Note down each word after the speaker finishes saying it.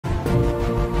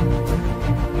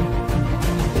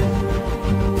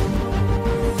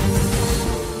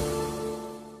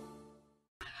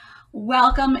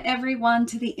Welcome everyone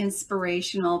to the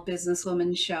Inspirational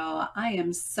Businesswoman Show. I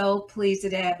am so pleased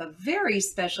today. I have a very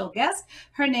special guest.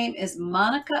 Her name is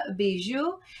Monica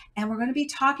Bijou, and we're going to be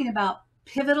talking about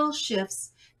pivotal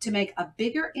shifts to make a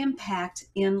bigger impact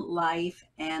in life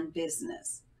and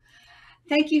business.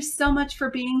 Thank you so much for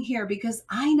being here, because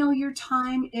I know your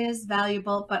time is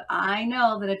valuable, but I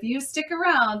know that if you stick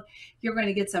around, you're going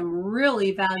to get some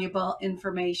really valuable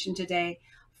information today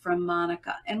from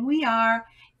Monica. And we are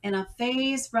in a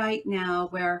phase right now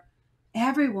where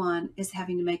everyone is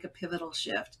having to make a pivotal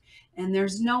shift. And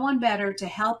there's no one better to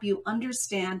help you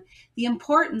understand the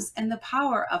importance and the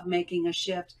power of making a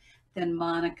shift than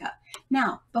Monica.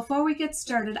 Now, before we get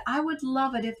started, I would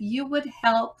love it if you would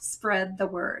help spread the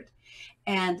word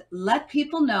and let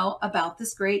people know about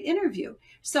this great interview.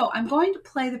 So I'm going to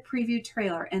play the preview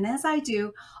trailer. And as I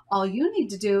do, all you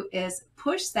need to do is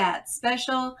push that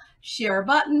special share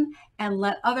button and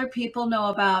let other people know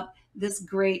about this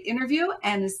great interview.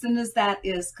 And as soon as that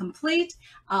is complete,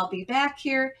 I'll be back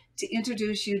here to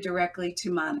introduce you directly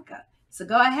to Monica. So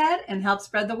go ahead and help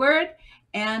spread the word.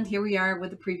 And here we are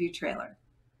with the preview trailer.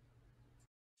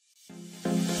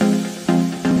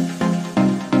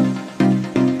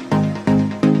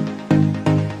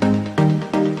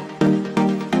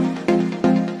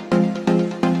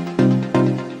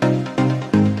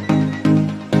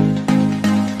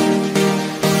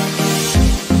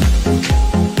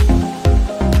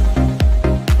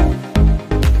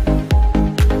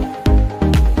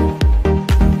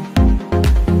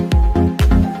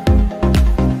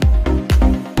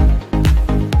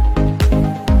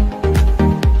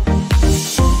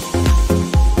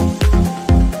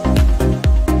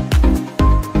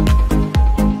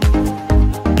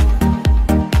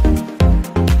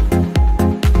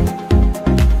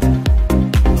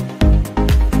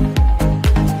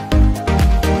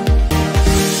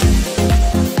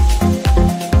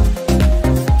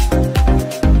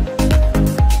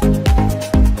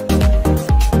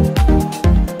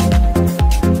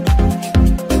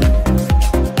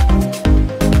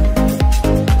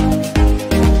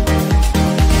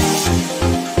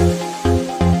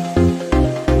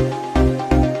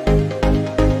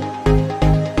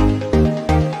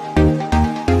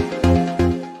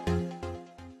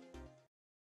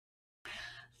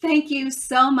 Thank you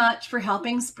so much for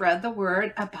helping spread the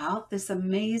word about this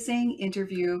amazing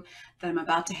interview that I'm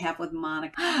about to have with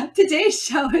Monica. Today's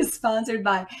show is sponsored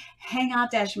by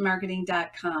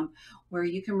hangout-marketing.com, where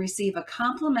you can receive a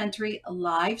complimentary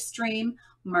live stream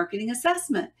marketing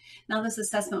assessment. Now, this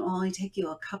assessment will only take you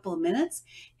a couple of minutes,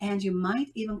 and you might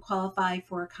even qualify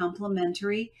for a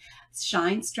complimentary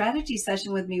Shine strategy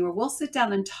session with me, where we'll sit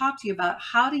down and talk to you about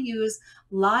how to use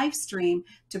live stream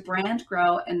to brand,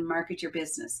 grow, and market your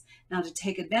business. Now, to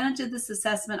take advantage of this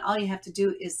assessment, all you have to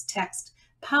do is text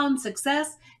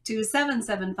 #success to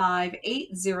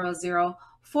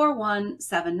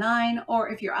 775-800-4179, or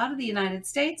if you're out of the United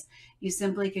States, you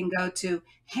simply can go to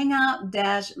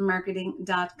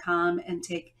hangout-marketing.com and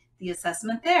take the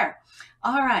assessment there.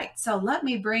 All right, so let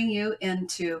me bring you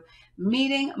into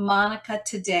meeting Monica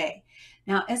today.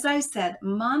 Now, as I said,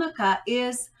 Monica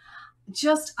is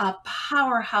just a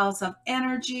powerhouse of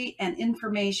energy and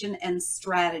information and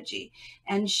strategy.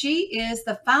 And she is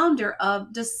the founder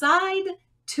of Decide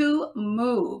to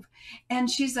Move. And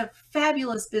she's a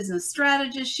fabulous business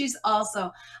strategist. She's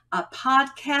also a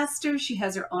podcaster. She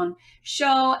has her own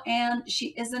show, and she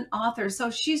is an author. So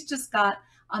she's just got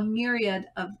a myriad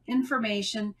of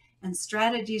information and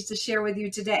strategies to share with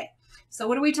you today. So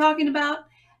what are we talking about?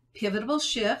 Pivotal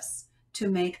shifts to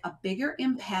make a bigger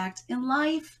impact in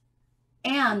life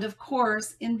and, of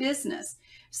course, in business.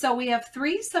 So we have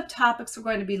three subtopics we're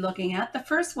going to be looking at. The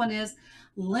first one is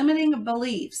limiting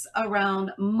beliefs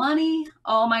around money.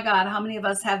 Oh my God, how many of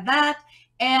us have that?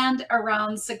 And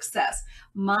around success.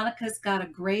 Monica's got a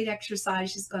great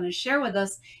exercise she's going to share with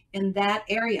us in that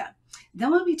area.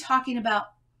 Then we'll be talking about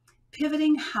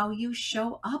pivoting how you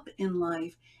show up in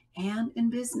life and in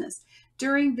business.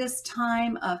 During this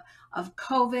time of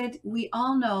COVID, we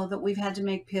all know that we've had to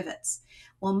make pivots.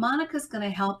 Well, Monica's going to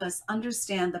help us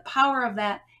understand the power of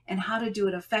that and how to do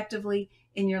it effectively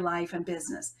in your life and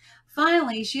business.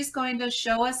 Finally, she's going to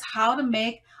show us how to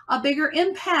make a bigger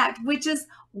impact, which is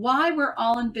why we're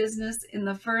all in business in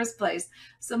the first place.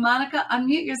 So Monica,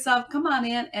 unmute yourself, come on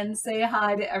in and say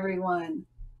hi to everyone.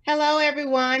 Hello,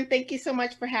 everyone. Thank you so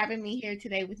much for having me here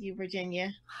today with you,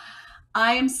 Virginia.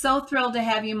 I am so thrilled to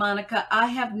have you, Monica. I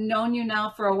have known you now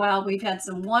for a while. We've had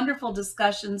some wonderful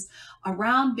discussions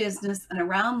around business and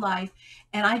around life.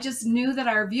 And I just knew that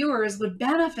our viewers would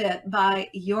benefit by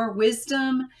your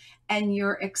wisdom and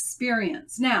your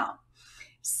experience. Now,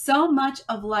 so much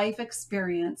of life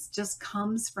experience just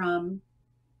comes from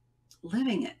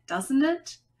living it, doesn't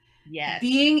it? Yes.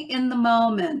 Being in the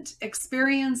moment,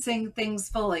 experiencing things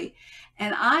fully.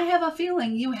 And I have a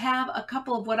feeling you have a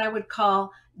couple of what I would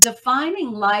call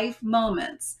defining life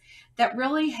moments that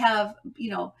really have,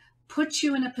 put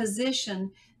you in a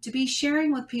position to be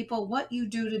sharing with people what you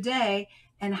do today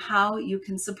and how you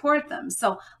can support them.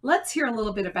 So let's hear a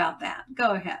little bit about that.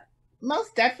 Go ahead.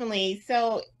 Most definitely.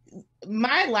 So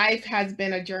my life has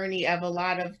been a journey of a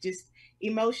lot of just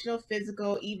emotional,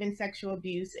 physical, even sexual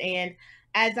abuse. And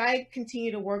as I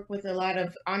continue to work with a lot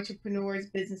of entrepreneurs,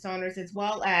 business owners, as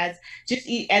well as just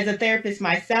as a therapist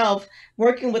myself,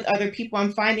 working with other people,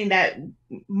 I'm finding that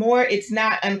it's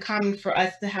not uncommon for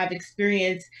us to have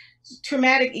experienced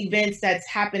traumatic events that's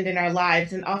happened in our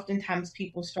lives. And oftentimes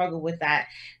people struggle with that.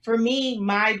 For me,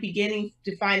 my beginning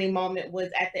defining moment was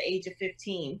at the age of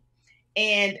 15.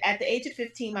 And at the age of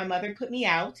 15, my mother put me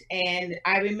out. And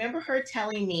I remember her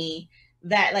telling me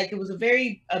that, like, it was a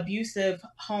very abusive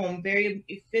home, very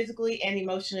physically and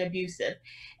emotionally abusive.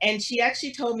 And she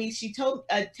actually told me,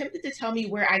 attempted to tell me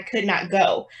where I could not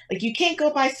go. Like, you can't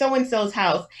go by so and so's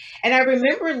house. And I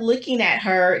remember looking at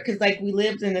her, because, like, we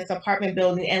lived in this apartment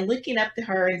building, and looking up to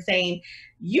her and saying,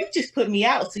 "You just put me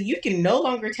out. So you can no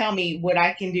longer tell me what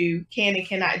I can and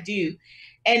cannot do."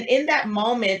 And in that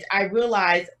moment, I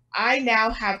realized I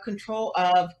now have control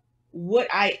of what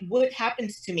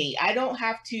happens to me. I don't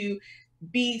have to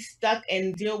be stuck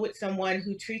and deal with someone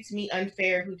who treats me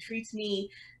unfair, who treats me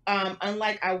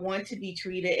unlike I want to be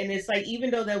treated. And it's like,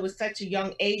 even though that was such a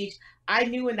young age, I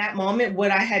knew in that moment what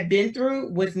I had been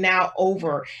through was now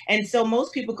over. And so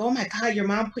most people go, "Oh my God, your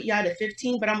mom put you out at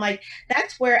 15." But I'm like,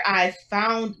 that's where I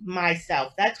found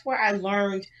myself. That's where I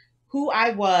learned who I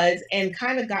was and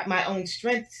kind of got my own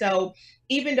strength. So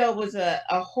even though it was a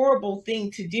horrible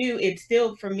thing to do, it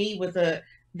still for me was the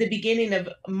beginning of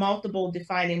multiple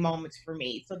defining moments for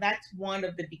me. So that's one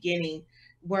of the beginning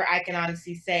where I can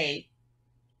honestly say,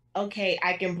 okay,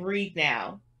 I can breathe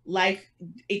now. Life,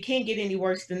 it can't get any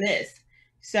worse than this.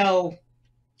 So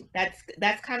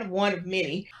that's kind of one of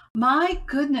many. My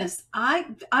goodness, I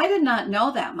did not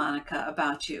know that, Monica,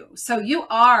 about you. So you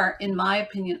are, in my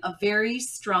opinion, a very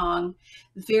strong,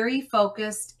 very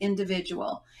focused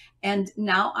individual. And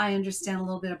now I understand a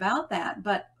little bit about that.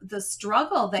 But the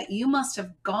struggle that you must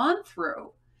have gone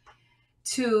through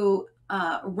to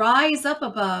rise up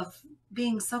above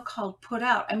being so-called put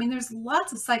out. I mean, there's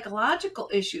lots of psychological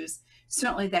issues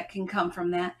certainly that can come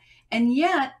from that. And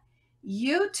yet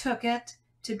you took it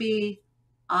to be,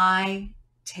 I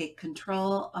take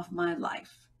control of my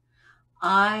life.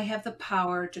 I have the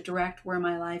power to direct where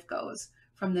my life goes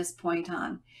from this point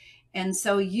on. And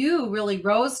so you really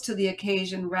rose to the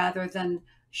occasion rather than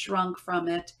shrunk from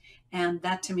it. And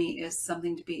that to me is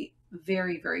something to be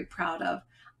very, very proud of.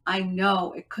 I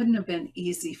know it couldn't have been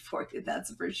easy for you,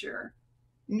 that's for sure.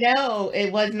 No,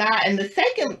 it was not. And the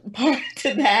second part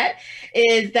to that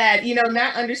is that,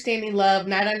 not understanding love,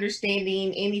 not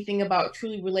understanding anything about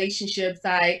truly relationships.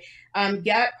 I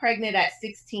got pregnant at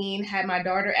 16, had my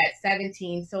daughter at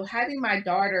 17. So having my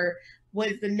daughter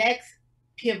was the next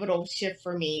pivotal shift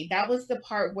for me. That was the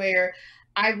part where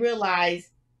I realized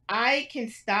I can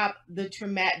stop the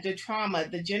trauma,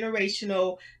 the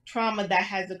generational trauma that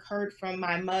has occurred from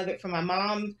my mother, from my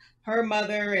mom, her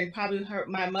mother, and probably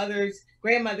my mother's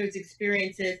grandmother's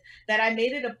experiences. That I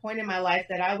made it a point in my life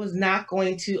that I was not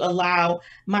going to allow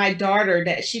my daughter,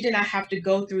 that she did not have to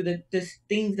go through the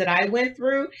things that I went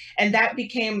through. And that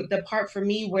became the part for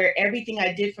me where everything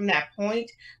I did from that point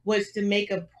was to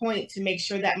make a point to make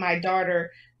sure that my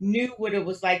daughter knew what it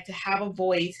was like to have a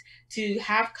voice, to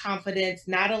have confidence,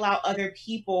 not allow other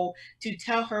people to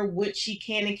tell her what she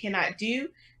can and cannot do.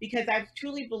 Because I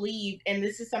truly believe, and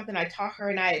this is something I taught her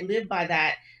and I live by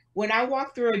that. When I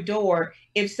walk through a door,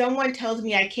 if someone tells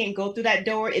me I can't go through that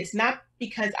door, it's not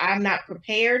because I'm not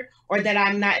prepared or that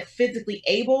I'm not physically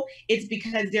able. It's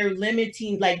because they're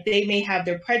limiting, like they may have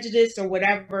their prejudice or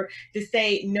whatever to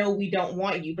say, no, we don't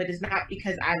want you. But it's not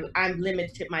because I'm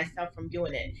limited myself from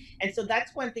doing it. And so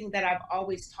that's one thing that I've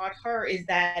always taught her is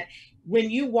that when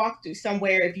you walk through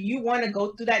somewhere, if you want to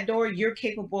go through that door, you're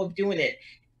capable of doing it.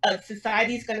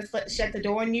 Society is going to shut the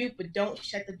door on you, but don't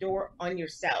shut the door on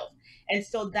yourself. And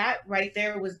so that right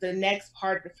there was the next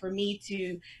part for me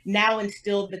to now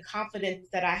instill the confidence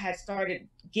that I had started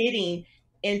getting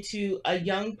into a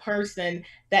young person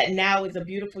that now is a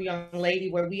beautiful young lady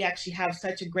where we actually have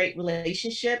such a great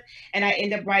relationship. And I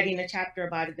end up writing a chapter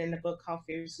about it in the book called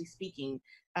Fiercely Speaking.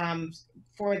 um,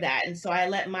 for that. And so I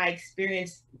let my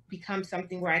experience become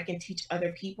something where I can teach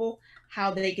other people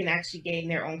how they can actually gain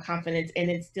their own confidence and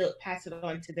then still pass it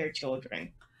on to their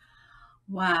children.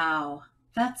 Wow.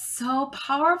 That's so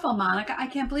powerful, Monica. I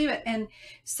can't believe it. And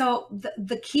so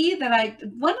the key that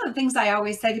one of the things I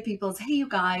always say to people is, hey, you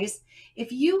guys,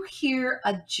 if you hear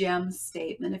a gem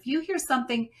statement, if you hear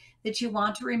something that you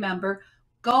want to remember,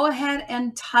 go ahead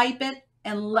and type it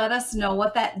and let us know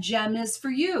what that gem is for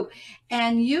you.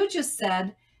 And you just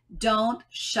said, don't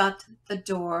shut the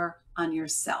door on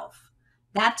yourself.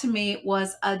 That to me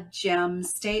was a gem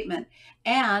statement.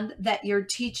 And that you're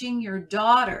teaching your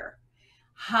daughter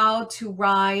how to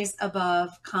rise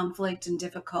above conflict and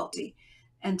difficulty,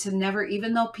 and to never,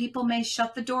 even though people may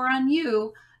shut the door on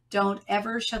you, don't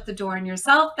ever shut the door on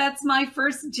yourself. That's my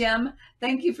first gem.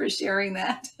 Thank you for sharing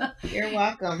that. You're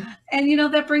welcome.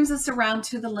 And that brings us around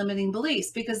to the limiting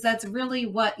beliefs, because that's really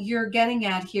what you're getting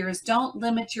at here is don't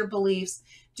limit your beliefs.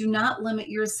 Do not limit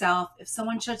yourself. If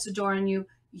someone shuts the door on you,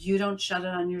 you don't shut it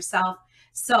on yourself.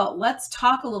 So let's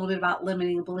talk a little bit about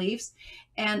limiting beliefs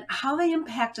and how they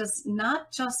impact us, not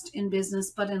just in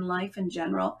business, but in life in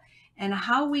general, and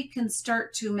how we can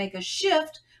start to make a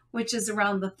shift, which is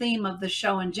around the theme of the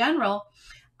show in general,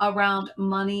 around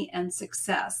money and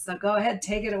success. So go ahead,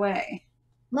 take it away.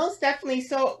 Most definitely.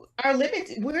 So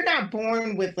we're not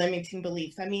born with limiting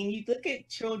beliefs. I mean, you look at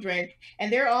children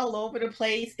and they're all over the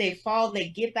place. They fall, they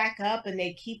get back up and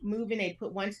they keep moving. They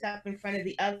put one step in front of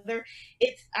the other.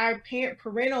 It's our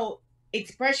parental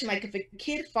expression. Like if a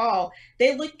kid fall,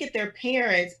 they look at their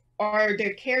parents or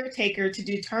their caretaker to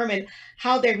determine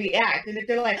how they react. And if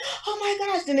they're like, oh my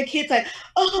gosh, then the kid's like,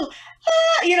 oh,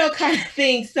 kind of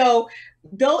thing. So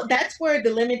though that's where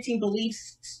the limiting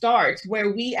beliefs starts,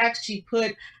 where we actually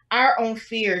put our own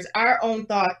fears, our own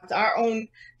thoughts, our own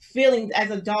feelings as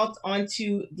adults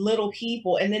onto little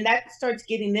people, and then that starts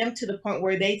getting them to the point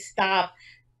where they stop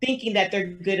thinking that they're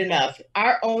good enough.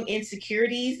 Our own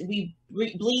insecurities, we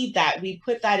believe that, we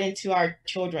put that into our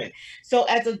children. So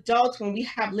as adults, when we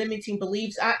have limiting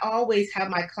beliefs, I always have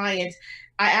my clients,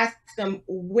 I ask them,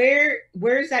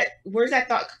 where's that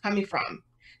thought coming from?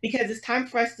 Because it's time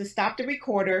for us to stop the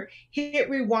recorder, hit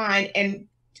rewind, and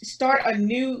start a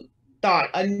new thought,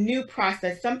 a new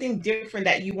process, something different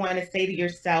that you want to say to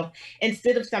yourself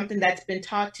instead of something that's been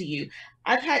taught to you.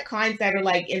 I've had clients that are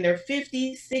like in their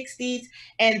 50s, 60s,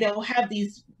 and they'll have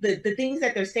the things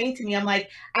that they're saying to me. I'm like,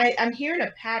 I'm hearing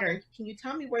a pattern. Can you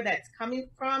tell me where that's coming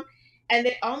from? And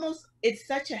they almost, it's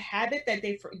such a habit that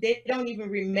they don't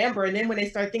even remember. And then when they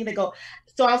start thinking, they go,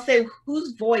 so I'll say,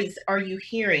 whose voice are you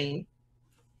hearing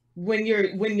when you're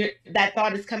that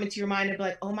thought is coming to your mind and be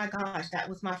like, oh my gosh, that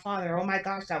was my father, oh my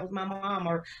gosh, that was my mom,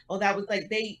 or oh, that was, like,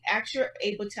 they actually are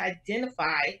able to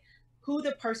identify who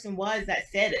the person was that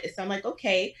said it. So I'm like,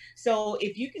 okay, so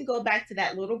if you can go back to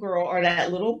that little girl or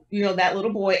that little, that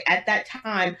little boy at that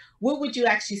time, what would you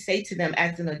actually say to them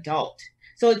as an adult?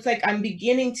 So it's like I'm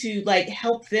beginning to like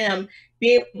help them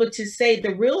be able to say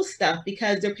the real stuff,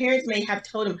 because their parents may have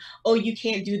told them, oh, you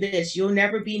can't do this, you'll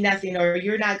never be nothing, or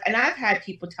you're not. And I've had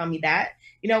people tell me that.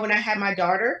 When I had my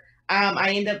daughter, I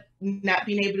ended up not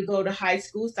being able to go to high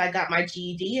school, so I got my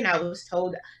GED, and I was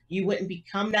told you wouldn't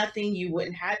become nothing, you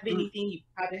wouldn't have anything, you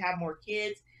probably have more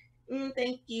kids.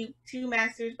 Thank you. 2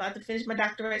 masters, about to finish my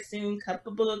doctorate soon,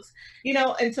 couple books,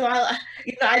 and so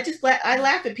I just I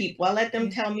laugh at people. I let them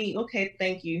tell me, okay,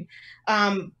 thank you.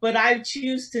 But I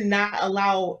choose to not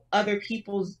allow other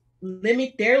people's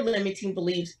their limiting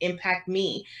beliefs impact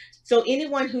me. So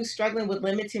anyone who's struggling with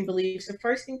limiting beliefs, the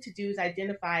first thing to do is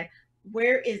identify,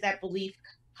 where is that belief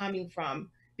coming from?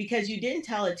 Because you didn't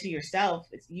tell it to yourself.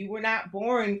 You were not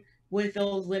born with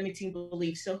those limiting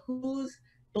beliefs. So whose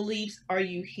beliefs are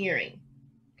you hearing?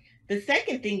 The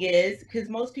second thing is, because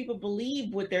most people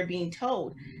believe what they're being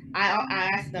told, I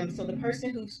ask them, so the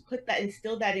person who's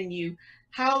instilled that in you,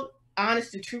 how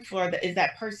honest and truthful is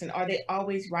that person? Are they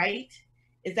always right?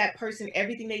 Is that person,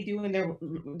 everything they do in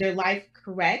their life,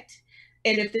 correct?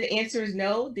 And if the answer is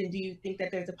no, then do you think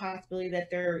that there's a possibility that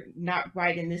they're not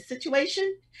right in this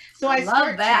situation? So I I love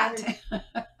start that.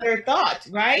 challenging their thoughts,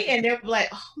 right? And they're like,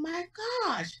 oh my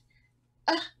gosh,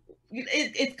 uh,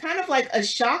 it's kind of like a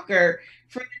shocker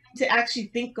for them to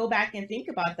actually go back and think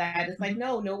about that. It's like,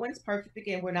 no one's perfect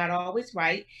and we're not always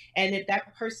right. And if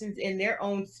that person's in their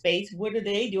own space, what are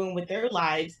they doing with their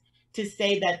lives to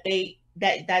say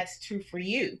that's true for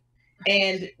you?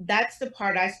 And that's the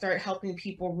part I start helping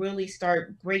people really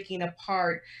start breaking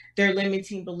apart their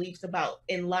limiting beliefs about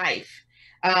in life.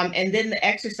 And then the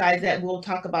exercise that we'll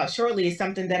talk about shortly is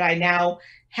something that I now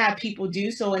have people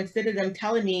do. So instead of them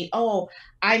telling me, oh,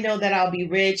 I know that I'll be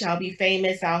rich, I'll be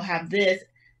famous, I'll have this,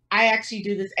 I actually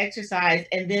do this exercise,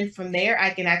 and then from there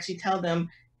I can actually tell them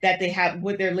that they have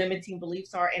what their limiting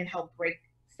beliefs are and help break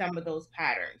some of those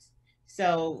patterns.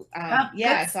 So Oh, good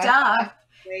yeah, so I stuff.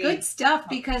 Good way stuff,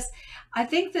 because I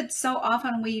think that so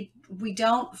often we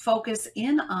don't focus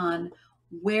in on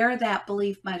where that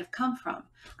belief might have come from.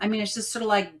 I mean, it's just sort of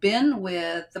like been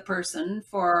with the person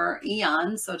for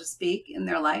eons, so to speak, in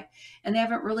their life, and they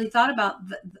haven't really thought about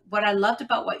what I loved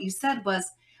about what you said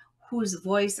was, whose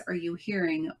voice are you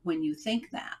hearing when you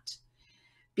think that?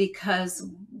 Because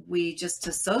we just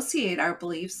associate our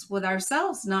beliefs with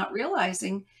ourselves, not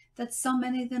realizing that so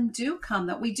many of them do come,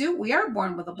 that we are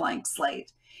born with a blank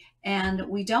slate, and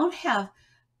we don't have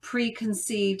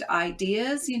preconceived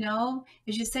ideas.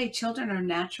 As you say, children are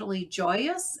naturally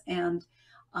joyous, and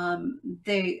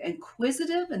they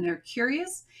inquisitive, and they're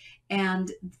curious,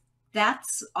 and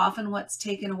that's often what's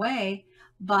taken away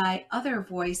by other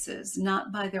voices,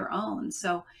 not by their own.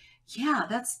 So yeah,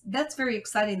 that's very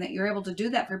exciting that you're able to do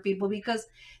that for people, because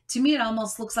to me it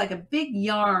almost looks like a big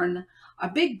yarn, a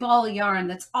big ball of yarn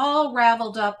that's all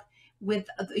raveled up with,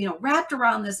 wrapped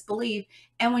around this belief.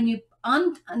 And when you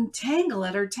untangle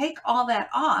it or take all that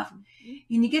off,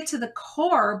 and you get to the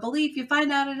core belief, you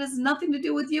find out it has nothing to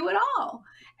do with you at all.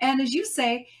 And as you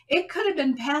say, it could have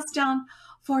been passed down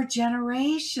for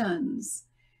generations.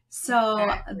 So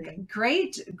exactly.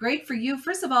 great for you.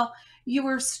 First of all, you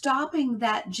were stopping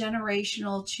that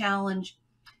generational challenge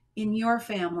in your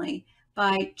family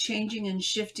by changing and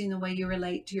shifting the way you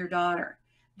relate to your daughter.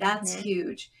 That's Hmm.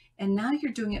 huge. And now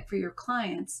you're doing it for your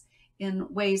clients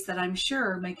in ways that I'm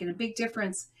sure are making a big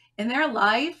difference in their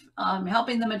life,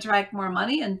 helping them attract more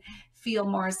money and feel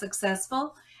more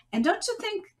successful. And don't you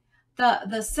think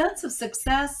the sense of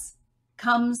success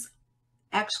comes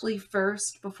actually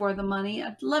first before the money?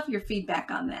 I'd love your feedback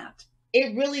on that.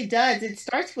 It really does. It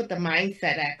starts with the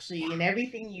mindset, actually, and Yeah.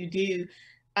 everything you do.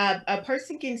 A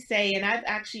person can say, and I've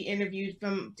actually interviewed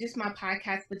from just my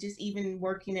podcast, but just even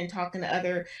working and talking to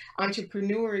other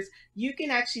entrepreneurs, you can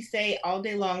actually say all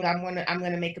day long, I'm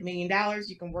gonna make $1 million.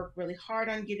 You can work really hard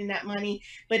on getting that money,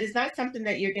 but it's not something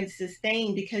that you're gonna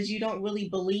sustain because you don't really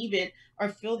believe it or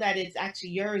feel that it's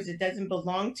actually yours. It doesn't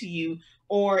belong to you,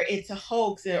 or it's a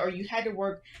hoax, or you had to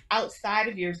work outside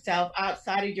of yourself,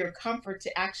 outside of your comfort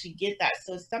to actually get that.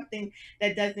 So it's something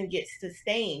that doesn't get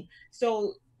sustained.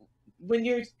 So when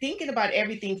you're thinking about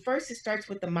everything, first it starts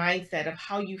with the mindset of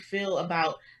how you feel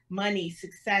about money,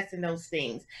 success, and those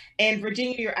things. And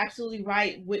Virginia, you're absolutely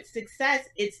right. With success,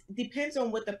 it depends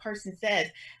on what the person says.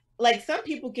 Like some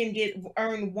people can get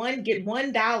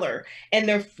 $1, and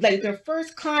they're like their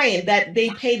first client that they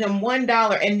pay them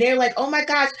 $1, and they're like, oh my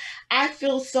gosh, I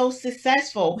feel so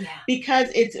successful, Yeah. because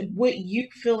it's what you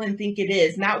feel and think it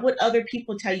is, not what other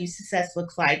people tell you success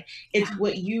looks like. It's Yeah.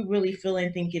 what you really feel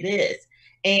and think it is.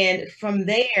 And from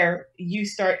there, you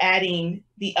start adding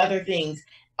the other things.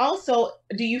 Also,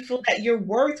 do you feel that you're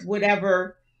worth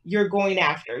whatever you're going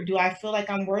after? Do I feel like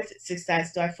I'm worth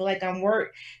success? Do I feel like I'm worth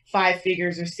 5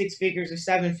 figures or 6 figures or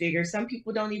 7 figures? Some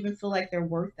people don't even feel like they're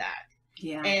worth that.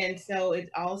 Yeah. And so it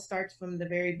all starts from the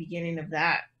very beginning of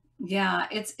that. Yeah.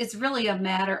 It's really a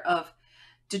matter of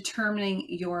determining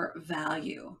your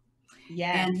value. And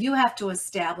Yes. you have to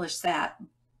establish that.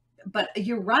 But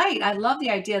you're right. I love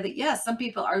the idea that, yes, some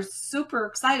people are super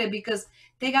excited because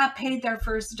they got paid their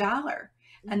first dollar,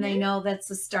 and they Hmm. know that's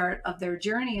the start of their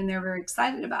journey, and they're very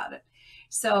excited about it.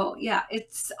 So yeah,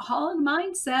 it's all in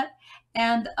mindset.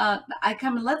 And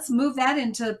let's move that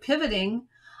into pivoting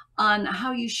on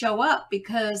how you show up,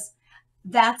 because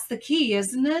that's the key,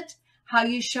 isn't it? How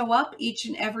you show up each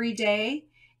and every day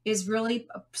is really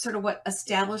sort of what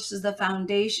establishes the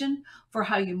foundation for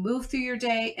how you move through your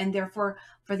day, and therefore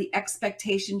for the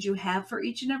expectations you have for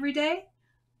each and every day.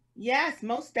 Yes,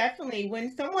 most definitely.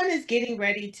 When someone is getting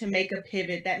ready to make a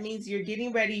pivot, that means you're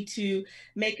getting ready to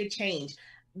make a change.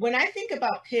 When I think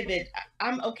about pivot,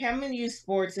 I'm okay. I'm going to use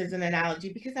sports as an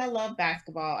analogy because I love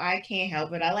basketball. I can't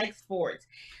help it. I like sports.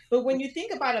 But when you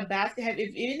think about a basket,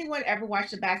 if anyone ever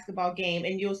watched a basketball game,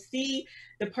 and you'll see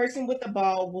the person with the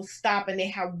ball will stop and they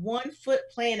have one foot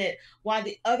planted while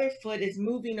the other foot is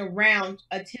moving around,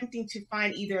 attempting to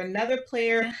find either another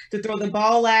player Yeah. to throw the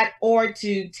ball at or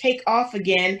to take off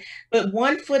again, but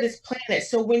one foot is planted.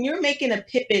 So when you're making a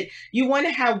pivot, you want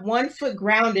to have one foot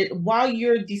grounded while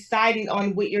you're deciding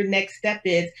on what your next step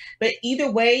is. But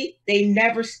either way, they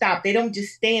never stop. They don't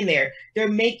just stand there. They're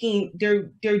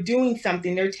doing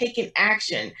something. They're taking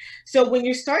action. So when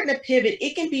you're starting to pivot,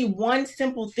 it can be one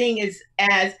simple thing as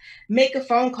make a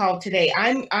phone call today.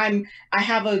 I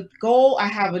have a goal, I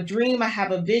have a dream, I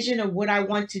have a vision of what I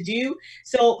want to do.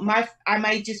 So I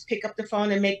might just pick up the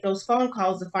phone and make those phone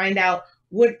calls to find out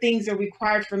what things are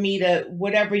required for me to,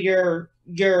 whatever your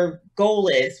goal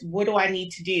is, what do I need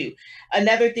to do?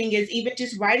 Another thing is even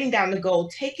just writing down the goal,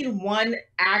 taking one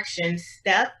action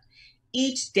step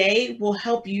each day will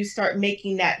help you start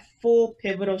making that full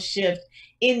pivotal shift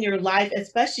in your life,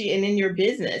 especially and in your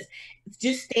business.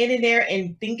 Just standing there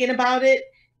and thinking about it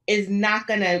is not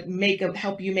going to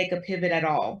help you make a pivot at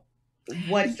all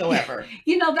whatsoever.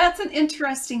 That's an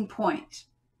interesting point,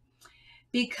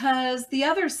 because the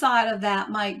other side of that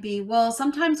might be, well,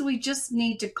 sometimes we just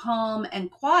need to calm and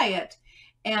quiet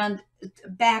and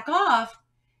back off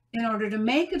in order to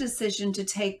make a decision to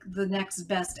take the next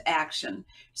best action.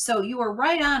 So you are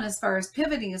right on as far as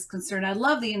pivoting is concerned. I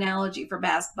love the analogy for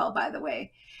basketball, by the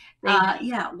way.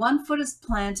 Yeah, one foot is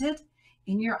planted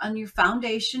on your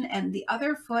foundation, and the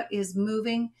other foot is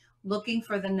moving, looking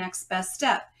for the next best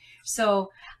step.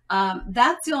 So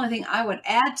that's the only thing I would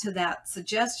add to that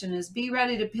suggestion, is be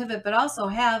ready to pivot, but also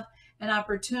have an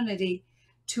opportunity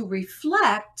to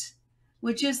reflect,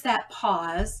 which is that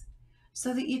pause,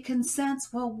 so that you can sense,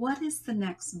 well, what is the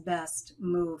next best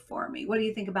move for me? What do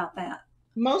you think about that?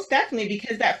 Most definitely,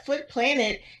 because that foot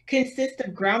planet consists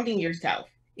of grounding yourself.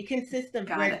 It consists of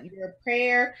Got it. your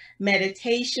prayer,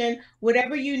 meditation,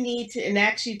 whatever you need to, and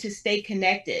actually to stay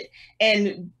connected.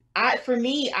 And for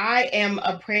me, I am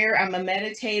a prayer. I'm a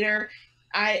meditator.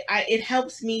 It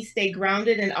helps me stay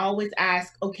grounded and always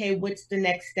ask, okay, what's the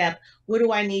next step? What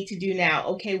do I need to do now?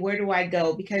 Okay, where do I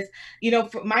go? Because,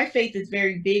 my faith is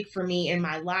very big for me in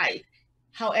my life.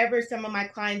 However, some of my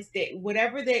clients,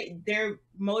 whatever their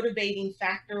motivating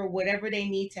factor or whatever they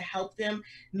need to help them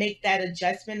make that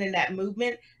adjustment and that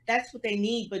movement, that's what they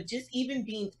need. But just even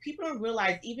people don't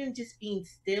realize even just being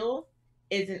still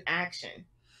is an action.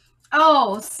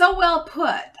 Oh, so well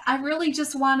put. I really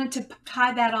just wanted to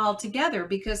tie that all together,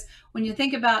 because when you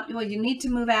think about, well, you need to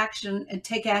move action and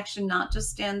take action, not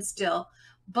just stand still,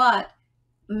 but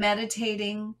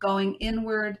meditating, going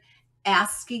inward,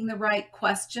 asking the right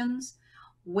questions,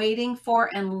 waiting for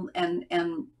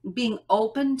and being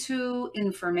open to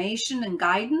information and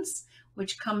guidance,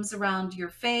 which comes around your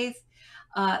faith.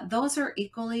 Those are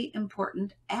equally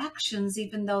important actions,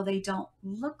 even though they don't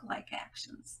look like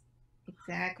actions.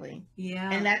 Exactly.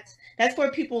 And Yeah. that's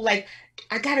where people like,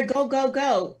 I gotta go, go,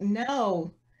 go.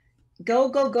 No, go,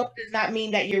 go, go does not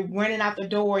mean that you're running out the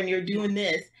door and you're Yeah. doing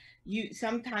this. You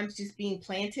sometimes just being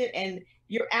planted and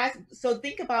you're asked. So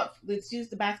think about, let's use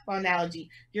the basketball analogy.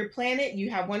 You're planted, you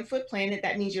have one foot planted.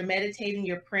 That means you're meditating,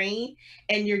 you're praying,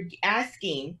 and you're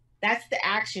asking. That's the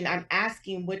action. I'm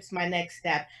asking what's my next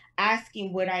step,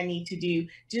 asking what I need to do,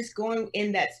 just going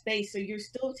in that space. So you're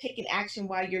still taking action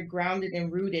while you're grounded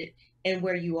and rooted in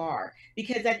where you are.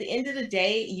 Because at the end of the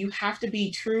day, you have to be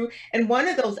true, and one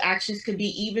of those actions could be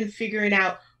even figuring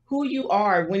out who you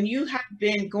are. When you have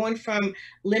been going from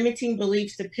limiting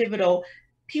beliefs to pivotal,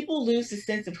 people lose the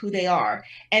sense of who they are.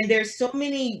 And there's so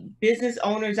many business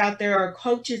owners out there, or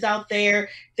coaches out there,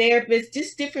 therapists,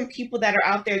 just different people that are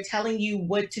out there telling you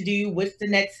what to do, what's the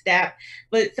next step.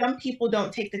 But some people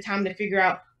don't take the time to figure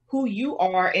out who you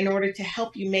are in order to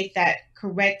help you make that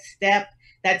correct step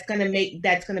that's going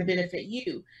to benefit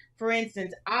you. For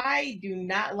instance, I do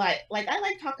not like I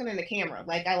like talking in the camera.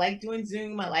 Like I like doing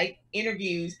Zoom, I like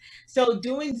interviews. So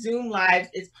doing Zoom lives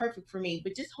is perfect for me,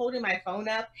 but just holding my phone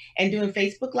up and doing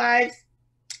Facebook lives,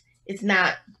 it's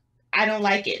not, I don't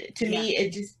like it. To Yeah. me,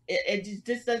 it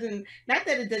just doesn't, not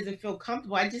that it doesn't feel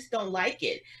comfortable, I just don't like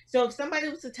it. So if somebody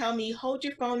was to tell me hold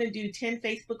your phone and do 10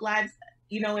 Facebook lives,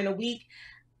 in a week,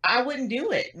 I wouldn't do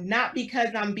it. Not because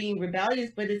I'm being rebellious,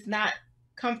 but it's not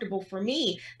comfortable for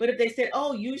me. But if they said,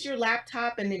 "Oh, use your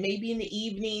laptop and then maybe in the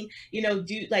evening,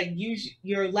 do like use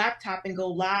your laptop and go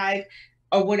live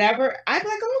or whatever," I'd be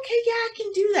like, oh, "Okay, yeah, I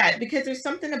can do that," because there's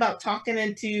something about talking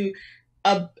into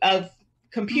a Mhm.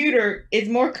 computer is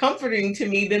more comforting to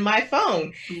me than my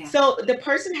phone. Yeah. So the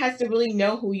person has to really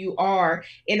know who you are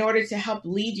in order to help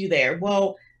lead you there.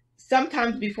 Well,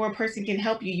 sometimes before a person can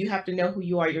help you, you have to know who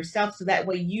you are yourself. So that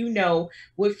way,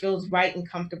 what feels right and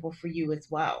comfortable for you as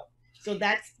well. So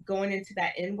that's going into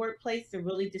that inward place to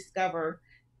really discover,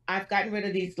 I've gotten rid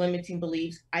of these limiting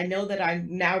beliefs. I know that I'm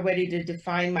now ready to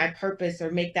define my purpose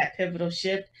or make that pivotal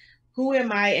shift. Who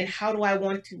am I and how do I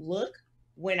want to look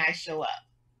when I show up?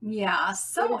 Yeah. What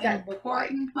So does that look like?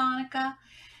 important, Monica.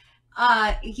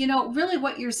 Really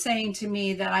what you're saying to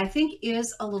me that I think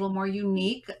is a little more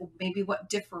unique, maybe what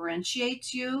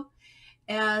differentiates you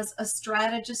as a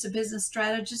strategist, a business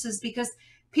strategist, is because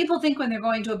people think when they're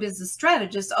going to a business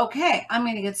strategist, okay, I'm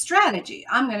going to get strategy.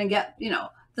 I'm going to get,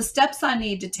 the steps I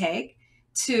need to take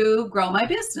to grow my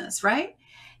business, right?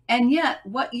 And yet,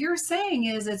 what you're saying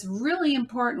is it's really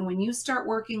important when you start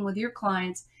working with your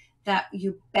clients that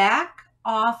you back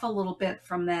off a little bit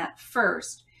from that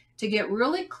first to get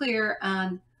really clear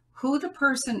on who the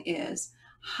person is,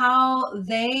 how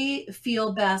they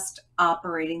feel best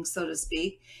operating, so to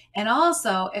speak, and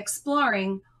also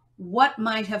exploring what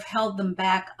might have held them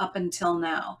back up until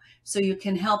now. So you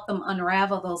can help them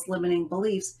unravel those limiting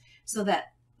beliefs so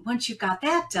that once you've got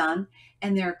that done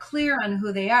and they're clear on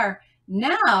who they are,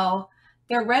 now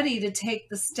they're ready to take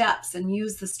the steps and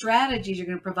use the strategies you're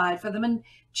going to provide for them. And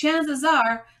chances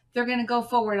are they're going to go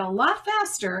forward a lot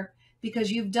faster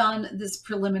because you've done this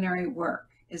preliminary work.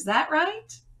 Is that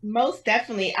right? Most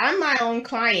definitely. I'm my own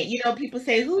client. You know, people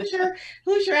say, who's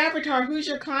your avatar? Who's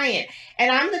your client?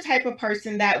 And I'm the type of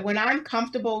person that when I'm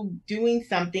comfortable doing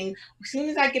something, as soon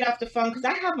as I get off the phone, because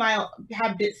I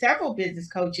have several business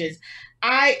coaches,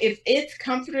 if it's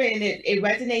comfortable and it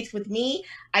resonates with me,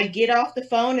 I get off the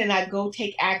phone and I go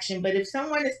take action. But if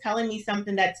someone is telling me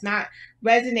something that's not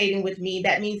resonating with me,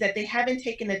 that means that they haven't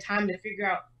taken the time to figure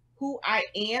out who I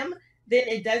am, then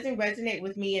it doesn't resonate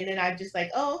with me. And then I'm just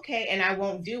like, oh, okay. And I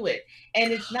won't do it.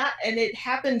 And it's not, and it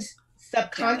happens Got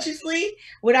it. subconsciously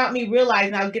without me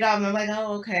realizing. I'll get off and I'm like,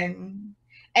 oh, okay.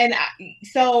 And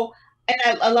so,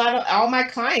 and a lot of all my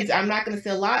clients, I'm not going to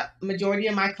say a lot, majority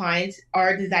of my clients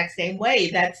are the exact same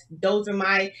way. Those are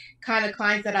my kind of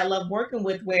clients that I love working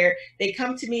with, where they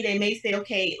come to me, they may say,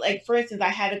 okay, like for instance,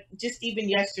 just even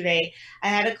yesterday, I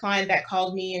had a client that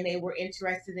called me and they were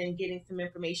interested in getting some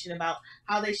information about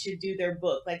how they should do their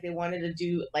book. Like they wanted to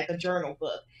do like a journal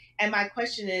book. And my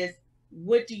question is,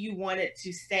 what do you want it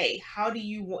to say? How do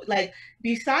you like,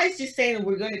 besides just saying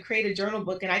we're going to create a journal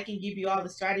book and I can give you all the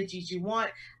strategies you want,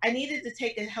 I needed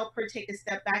to help her take a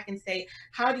step back and say,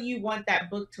 how do you want that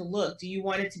book to look? Do you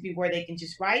want it to be where they can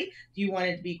just write? Do you want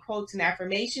it to be quotes and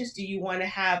affirmations? Do you want to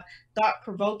have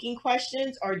thought-provoking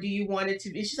questions, or do you want it to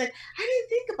be? She's like, I didn't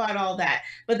think about all that.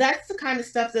 But that's the kind of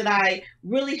stuff that I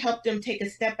really help them take a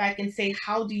step back and say,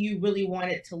 how do you really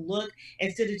want it to look,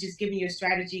 instead of just giving you a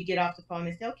strategy, get off the phone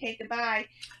and say, okay, goodbye.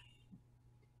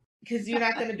 Because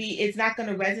it's not going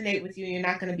to resonate with you. You're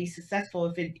not going to be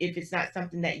successful if it's not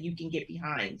something that you can get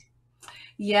behind.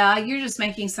 Yeah, you're just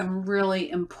making some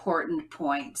really important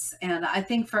points. And I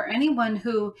think for anyone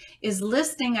who is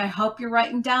listening, I hope you're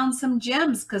writing down some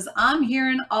gems because I'm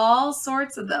hearing all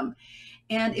sorts of them.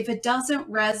 And if it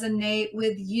doesn't resonate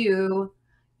with you,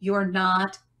 you're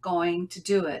not going to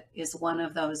do it, is one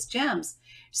of those gems.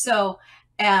 So,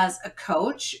 as a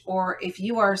coach, or if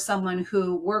you are someone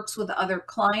who works with other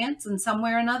clients in some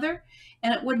way or another,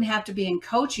 and it wouldn't have to be in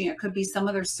coaching, it could be some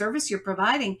other service you're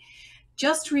providing,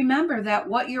 just remember that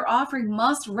what you're offering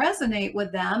must resonate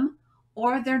with them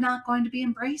or they're not going to be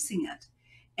embracing it.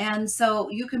 And so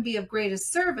you can be of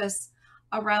greatest service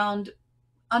around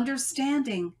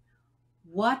understanding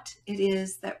what it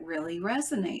is that really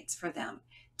resonates for them,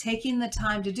 taking the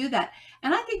time to do that.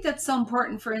 And I think that's so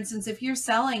important. For instance, if you're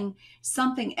selling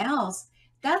something else,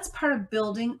 that's part of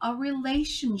building a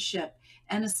relationship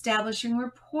and establishing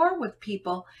rapport with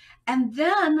people. And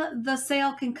then the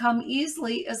sale can come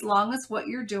easily as long as what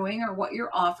you're doing or what you're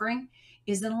offering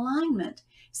is in alignment.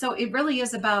 So it really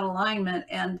is about alignment.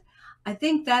 And I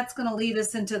think that's going to lead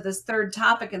us into this third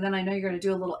topic. And then I know you're going to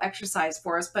do a little exercise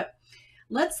for us, but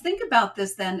let's think about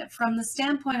this then from the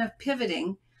standpoint of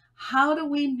pivoting. How do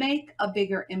we make a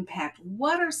bigger impact?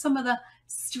 What are some of the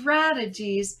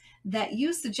strategies that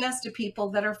you suggest to people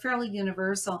that are fairly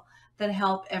universal that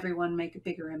help everyone make a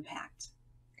bigger impact?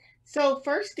 So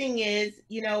first thing is,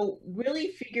 really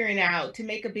figuring out, to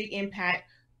make a big impact,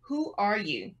 who are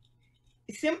you?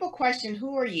 Simple question,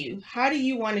 who are you? How do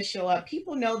you want to show up?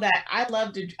 People know that I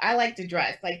like to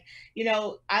dress. Like,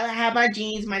 I have my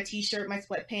jeans, my t-shirt, my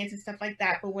sweatpants and stuff like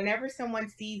that. But whenever someone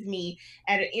sees me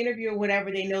at an interview or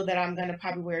whatever, they know that I'm going to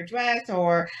probably wear a dress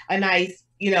or a nice,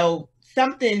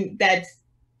 something that's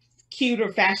cute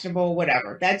or fashionable or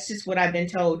whatever. That's just what I've been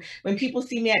told. When people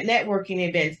see me at networking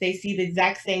events, they see the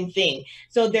exact same thing.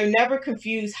 So they're never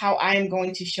confused how I am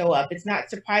going to show up. It's not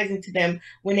surprising to them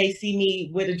when they see me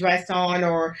with a dress on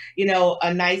or,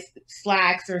 a nice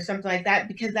slacks or something like that,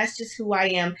 because that's just who I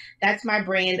am. That's my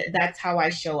brand. That's how I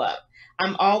show up.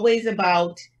 I'm always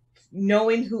about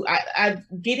knowing I'm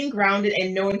getting grounded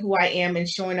and knowing who I am and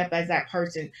showing up as that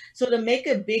person. So to make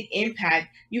a big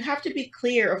impact, you have to be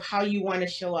clear of how you want to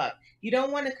show up. You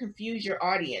don't want to confuse your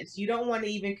audience. You don't want to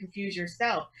even confuse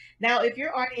yourself. Now, if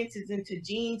your audience is into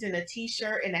jeans and a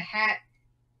t-shirt and a hat,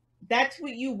 that's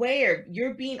what you wear.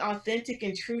 You're being authentic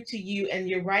and true to you, and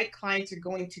your right clients are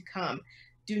going to come.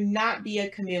 Do not be a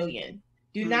chameleon.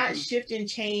 Do not Mm-hmm. shift and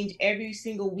change every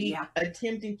single week, Yeah,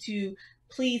 attempting to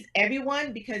please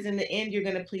everyone, because in the end, you're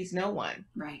going to please no one.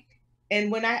 right. And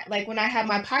when I have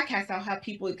my podcast, I'll have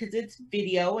people, because it's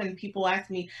video, and people ask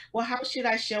me, well, how should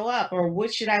I show up, or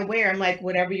what should I wear? I'm like,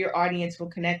 whatever your audience will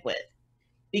connect with,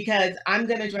 because I'm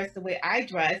going to dress the way I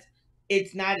dress.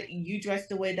 It's not, you dress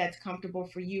the way that's comfortable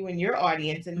for you and your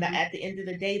audience. And Mhm. at the end of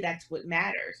the day, that's what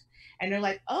matters. And they're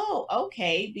like, oh,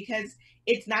 okay, because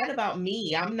it's not about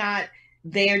me. I'm not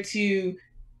there to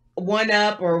one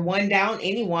up or one down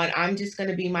anyone. I'm just going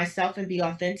to be myself and be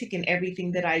authentic in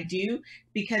everything that I do,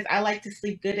 because I like to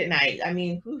sleep good at night. I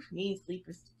mean, whew, me and sleep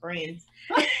is friends.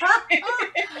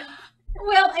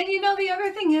 Well, and the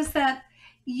other thing is that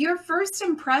your first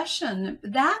impression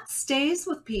that stays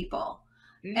with people.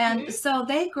 And Hmm. so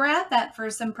they grab that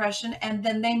first impression and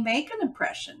then they make an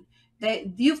impression.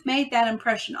 You've made that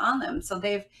impression on them, so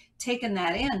they've taken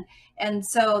that in. And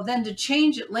so then to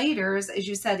change it later is, as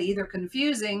you said, either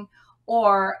confusing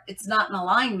or it's not in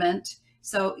alignment.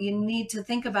 So you need to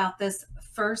think about this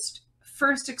first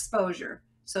exposure,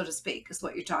 so to speak, is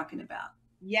what you're talking about.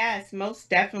 Yes, most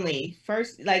definitely.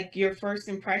 First, like your first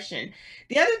impression.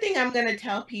 The other thing I'm going to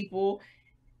tell people,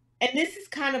 and this is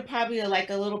kind of probably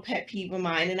like a little pet peeve of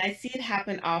mine, and I see it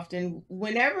happen often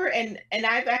whenever, and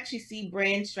I've actually seen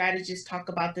brand strategists talk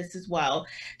about this as well,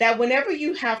 that whenever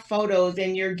you have photos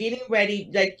and you're getting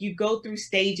ready, like you go through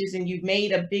stages and you've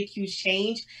made a big huge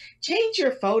change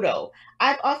your photo.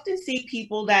 I've often seen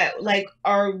people that like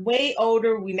are way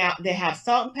older, we now they have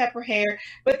salt and pepper hair,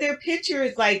 but their picture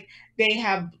is like they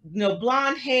have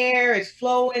blonde hair, it's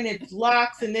flowing, it's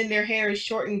locks, and then their hair is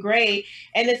short and gray,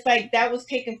 and it's like that was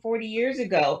taken 40 years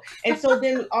ago. And so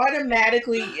then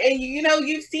automatically, and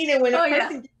you've seen it when a Oh, yeah.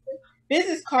 person gets a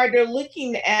business card, they're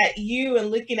looking at you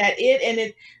and looking at it, and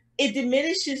it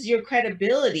diminishes your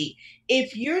credibility.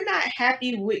 If you're not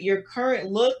happy with your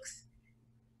current looks,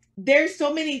 there's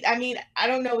so many, I mean, I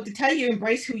don't know what to tell you.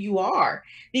 Embrace who you are,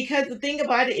 because the thing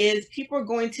about it is people are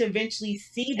going to eventually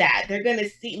see that. They're going to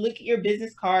see, look at your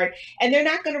business card, and they're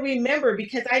not going to remember,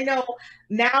 because I know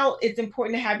now it's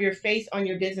important to have your face on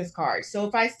your business card. So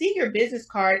if I see your business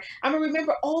card, I'm gonna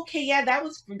remember, oh, okay, yeah,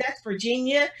 that's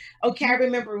Virginia. Okay, I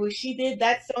remember what she did,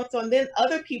 that's so and so. And then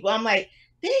other people, I'm like,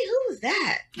 dang, who was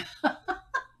that?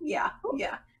 Yeah,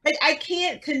 yeah. Like I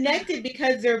can't connect it,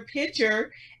 because their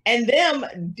picture and them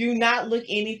do not look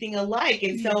anything alike.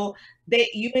 And Yeah. so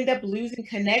you end up losing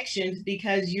connections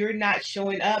because you're not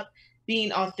showing up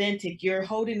being authentic. You're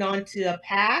holding on to a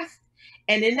past.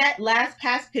 And in that last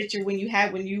past picture, when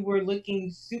you were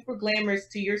looking super glamorous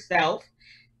to yourself,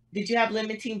 did you have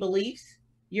limiting beliefs?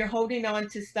 You're holding on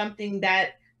to something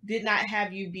that did not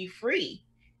have you be free,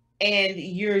 and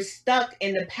you're stuck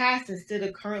in the past instead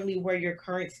of currently where your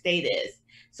current state is.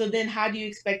 So then how do you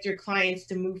expect your clients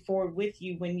to move forward with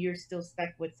you when you're still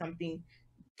stuck with something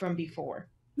from before?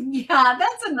 Yeah,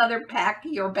 that's another pack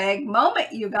your bag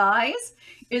moment, you guys,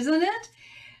 isn't it?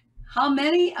 How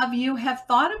many of you have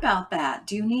thought about that?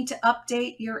 Do you need to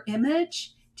update your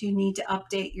image? Do you need to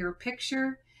update your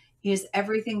picture? Is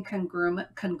everything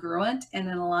congruent and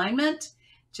in alignment?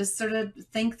 Just sort of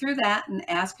think through that and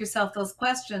ask yourself those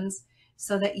questions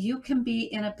so that you can be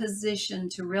in a position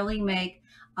to really make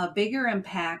a bigger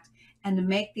impact and to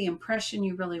make the impression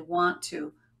you really want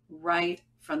to right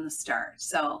from the start.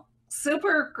 So,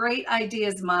 super great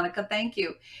ideas, Monica. Thank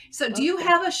you. So, do you Okay.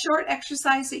 have a short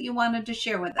exercise that you wanted to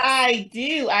share with us? I do.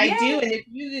 Yay. And if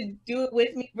you could do it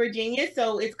with me, Virginia,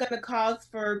 so it's going to cause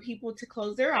for people to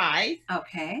close their eyes.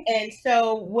 Okay. And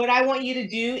so, what I want you to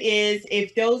do is,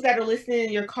 if those that are listening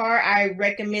in your car, I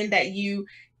recommend that you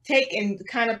take and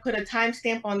kind of put a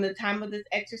timestamp on the time of this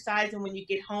exercise. And when you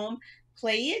get home,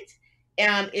 play it.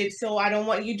 If so, I don't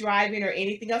want you driving or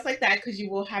anything else like that, because you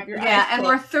will have your eyes Yeah, and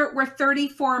closed. we're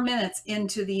 34 minutes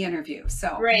into the interview.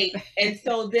 So, Great. And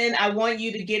so then I want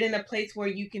you to get in a place where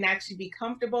you can actually be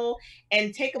comfortable,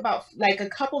 and take about like a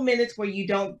couple minutes where you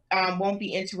don't won't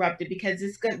be interrupted, because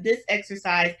this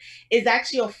exercise is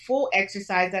actually a full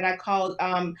exercise that I call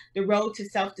the road to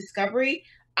self discovery.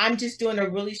 I'm just doing a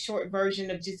really short version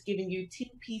of just giving you two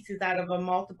pieces out of a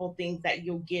multiple things that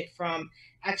you'll get from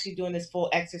actually doing this full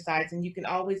exercise. And you can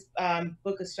always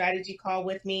book a strategy call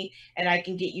with me, and I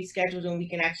can get you scheduled, and we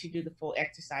can actually do the full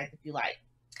exercise if you like.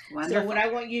 So what wonderful. I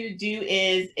want you to do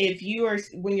is, if you are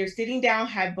when you're sitting down,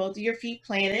 have both of your feet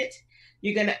planted.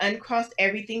 You're going to uncross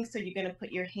everything. So you're going to put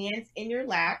your hands in your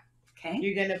lap. Okay.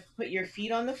 You're going to put your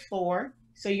feet on the floor.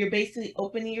 So you're basically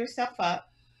opening yourself up.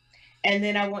 And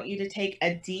then I want you to take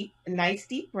a nice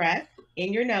deep breath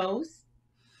in your nose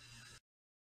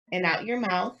and out your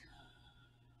mouth,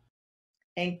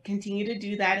 and continue to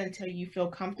do that until you feel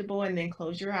comfortable, and then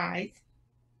close your eyes.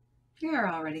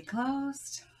 You're already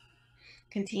closed.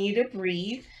 Continue to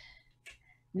breathe.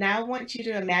 Now I want you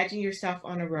to imagine yourself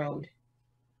on a road.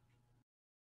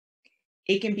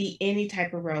 It can be any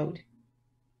type of road.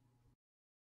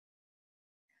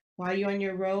 While you're on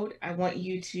your road, I want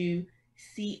you to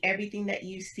see everything that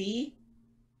you see,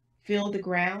 feel the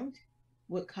ground.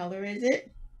 What color is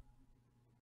it?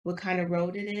 What kind of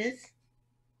road it is?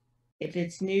 If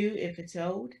it's new, if it's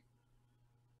old,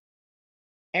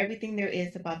 everything there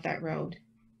is about that road.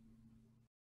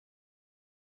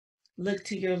 Look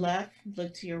to your left,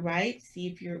 look to your right, see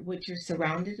if you're what you're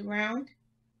surrounded around,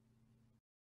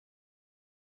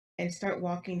 and start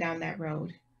walking down that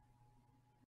road.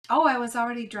 Oh, I was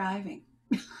already driving.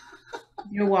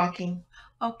 You're walking.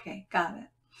 Okay, got it.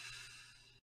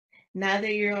 Now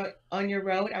that you're on your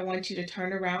road, I want you to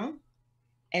turn around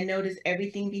and notice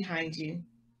everything behind you.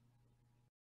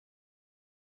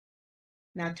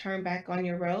 Now turn back on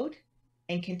your road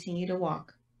and continue to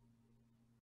walk.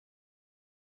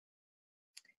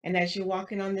 And as you're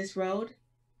walking on this road,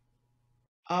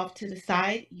 off to the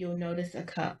side, you'll notice a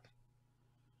cup.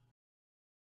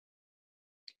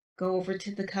 Go over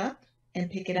to the cup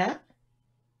and pick it up.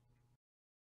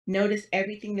 Notice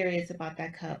everything there is about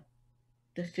that cup.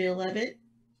 The feel of it,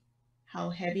 how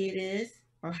heavy it is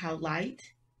or how light,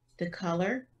 the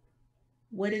color,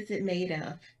 what is it made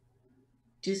of?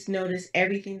 Just notice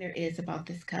everything there is about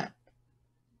this cup.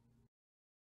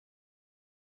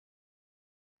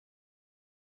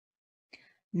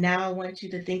 Now I want you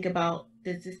to think about,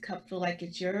 does this cup feel like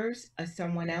it's yours or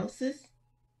someone else's?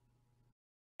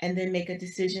 And then make a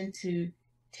decision to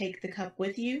take the cup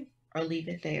with you or leave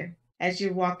it there. As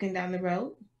you're walking down the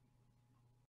road,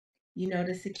 you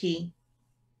notice a key.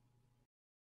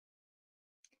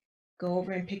 Go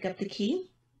over and pick up the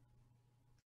key.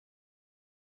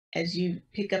 As you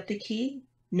pick up the key,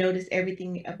 notice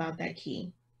everything about that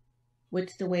key.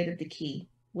 What's the weight of the key?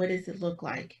 What does it look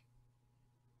like?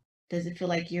 Does it feel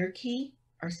like your key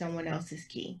or someone else's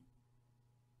key?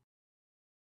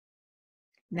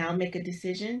 Now make a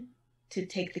decision to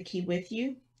take the key with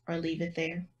you or leave it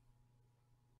there.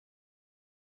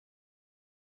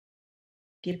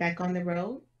 Get back on the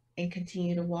road and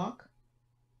continue to walk.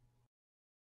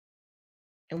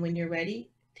 And when you're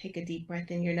ready, take a deep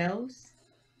breath in your nose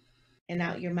and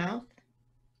out your mouth,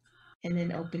 and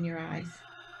then open your eyes.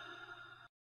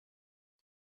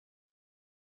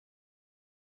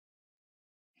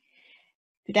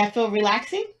 Did that feel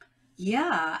relaxing?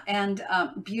 Yeah, and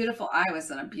beautiful. I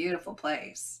was in a beautiful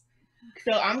place.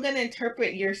 So I'm going to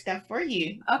interpret your stuff for you.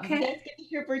 You Okay. guys get to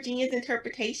hear Virginia's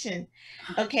interpretation.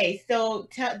 Okay, so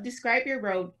describe your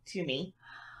road to me.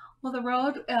 Well, the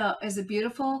road is a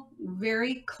beautiful,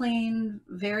 very clean,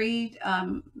 very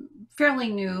fairly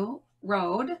new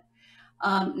road,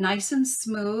 nice and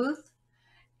smooth,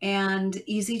 and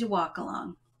easy to walk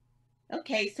along.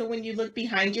 Okay, so when you look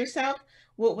behind yourself,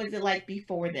 what was it like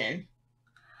before then?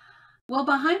 Well,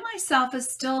 behind myself is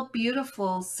still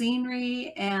beautiful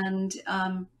scenery, and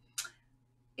I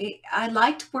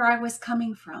liked where I was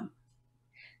coming from.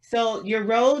 So your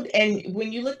road, and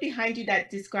when you look behind you, that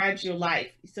describes your life.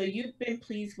 So you've been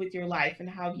pleased with your life and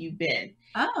how you've been.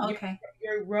 Oh, Your, okay.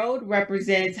 your road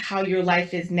represents how your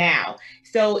life is now.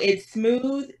 So it's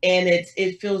smooth and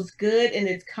it feels good and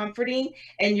it's comforting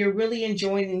and you're really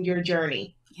enjoying your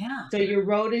journey. Yeah. So your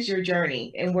road is your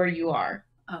journey and where you are.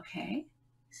 Okay.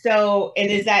 So,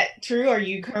 and is that true? Are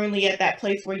you currently at that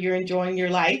place where you're enjoying your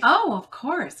life? Oh, of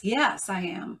course. Yes, I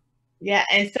am. Yeah,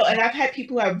 and so and I've had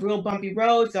people who have real bumpy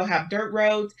roads, they'll have dirt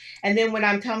roads, and then when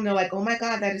I'm telling them, they're like, "Oh my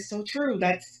God, that is so true.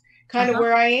 That's kind of Uh-huh.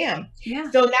 where I am."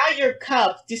 Yeah. So now your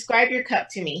cup, describe your cup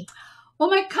to me. Well,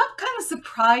 my cup kind of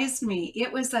surprised me.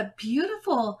 It was a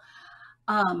beautiful,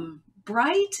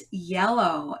 bright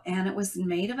yellow, and it was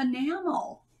made of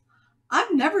enamel.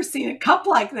 I've never seen a cup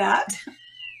like that.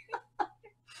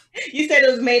 You said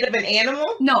it was made of an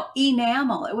animal? No,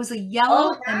 enamel. It was a Oh,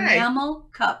 yellow nice. enamel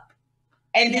cup.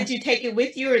 And Yeah. did you take it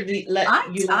with you or let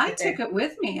you left I it took there? it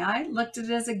with me. I looked at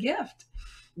it as a gift.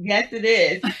 Yes, it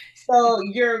is. So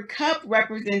your cup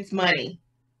represents money.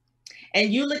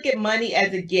 And you look at money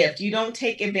as a gift. You don't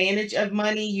take advantage of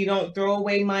money. You don't throw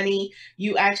away money.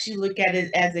 You actually look at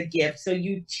it as a gift. So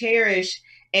you cherish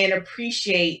and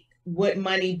appreciate what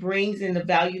money brings and the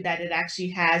value that it actually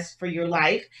has for your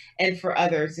life and for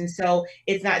others. And so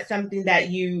it's not something that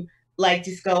you like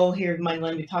just go, "Oh, here's money,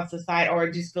 let me toss aside,"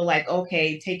 or just feel like,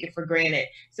 okay, take it for granted.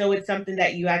 So it's something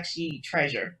that you actually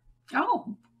treasure.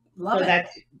 Oh, love So it.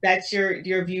 that's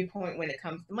your viewpoint when it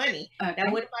comes to money. Now, Okay.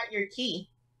 what about your key?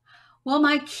 Well,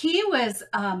 my key was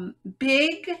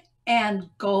big and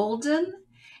golden,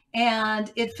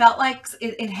 and it felt like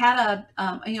it had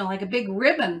like a big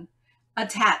ribbon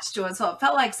attached to it. So it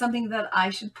felt like something that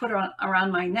I should put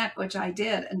around my neck, which I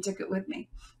did and took it with me.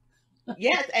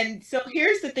 Yes, and so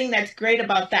here's the thing that's great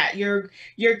about that. Your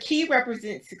key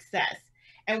represents success.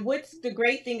 And what's the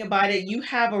great thing about it? You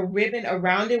have a ribbon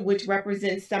around it which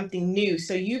represents something new.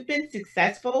 So you've been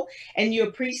successful and you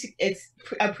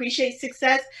appreciate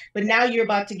success, but now you're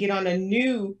about to get on a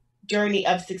new journey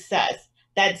of success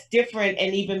that's different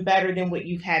and even better than what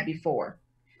you've had before.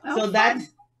 Oh, So that's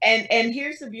fun. and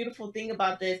here's the beautiful thing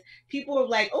about this. People are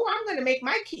like, "Oh, I'm going to make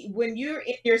my key." When you're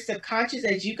in your subconscious,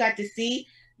 as you got to see,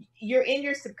 you're in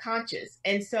your subconscious.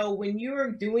 And so when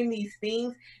you're doing these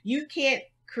things, you can't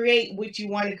create what you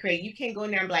want to create. You can't go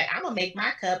in there and be like, I'm gonna make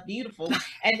my cup beautiful,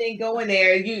 and then go in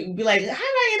there and you be like, how did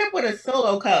I end up with a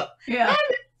solo cup? How Yeah.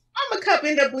 did I'm a cup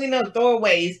end up in the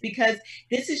doorways? Because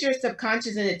this is your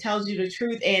subconscious and it tells you the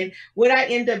truth. And what I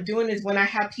end up doing is when I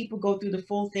have people go through the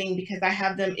full thing, because I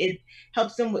have them, it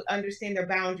helps them understand their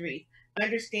boundaries,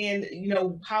 understand,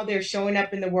 how they're showing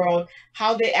up in the world,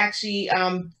 how they actually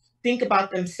think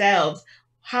about themselves,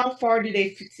 how far do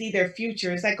they see their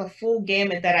future. It's like a full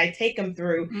gamut that I take them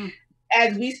through. Mm,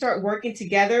 As we start working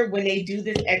together, when they do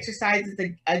this exercises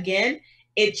again,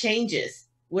 it changes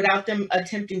without them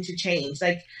attempting to change.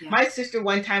 Like yeah. my sister,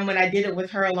 one time when I did it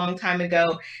with her a long time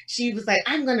ago, she was like,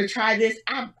 I'm gonna try this.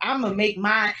 I'm gonna paint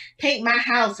my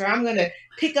house, or I'm gonna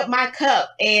pick up my cup.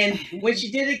 And when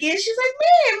she did it again, she's like,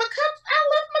 man, my cup, I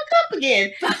left my cup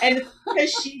again. And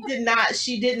because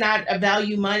she did not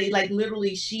value money. Like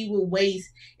literally she would waste,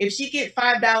 if she get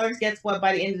 $5, guess what,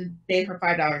 by the end of the day her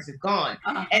 $5 is gone.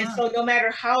 And Uh-huh. so no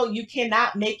matter how, you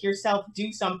cannot make yourself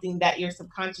do something that your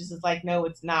subconscious is like, no,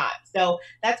 it's not. So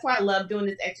that's why I love doing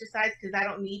this exercise, because I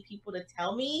don't need people to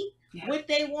tell me Yeah. what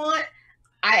they want.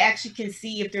 I actually can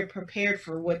see if they're prepared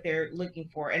for what they're looking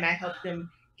for. And I help them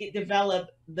develop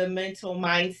the mental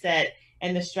mindset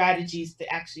and the strategies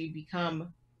to actually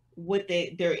become what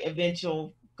their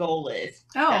eventual goal is.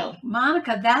 Oh, So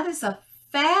Monica, that is a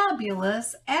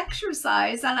fabulous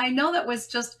exercise. And I know that was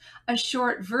just a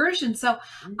short version. So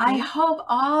I mhm. hope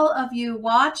all of you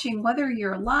watching, whether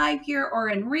you're live here or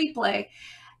in replay,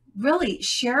 really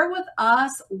share with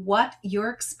us what your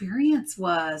experience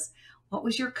was. What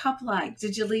was your cup like?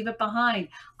 Did you leave it behind?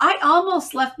 I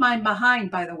almost left mine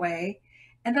behind, by the way.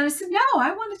 And then I said, no,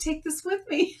 I want to take this with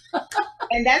me.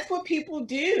 And that's what people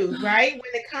do, right? When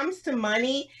it comes to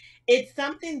money, it's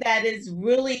something that is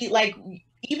really like,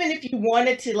 even if you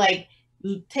wanted to like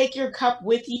take your cup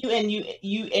with you, and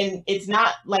and it's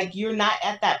not like you're not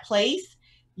at that place,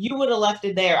 you would have left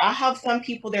it there. I have some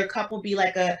people, their cup will be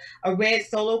like a red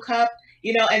solo cup,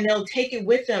 and they'll take it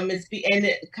with them. And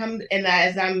it come, and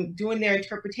as I'm doing their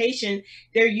interpretation,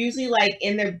 they're usually like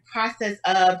in the process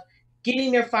of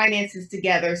getting their finances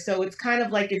together. So it's kind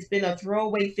of like it's been a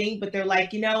throwaway thing, but they're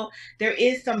like, there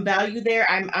is some value there.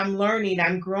 I'm learning,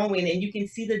 I'm growing, and you can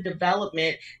see the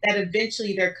development that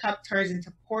eventually their cup turns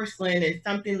into porcelain and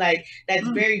something like that's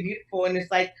Mm, very beautiful. And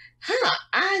it's like,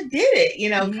 I did it,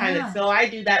 kind of. yeah. So I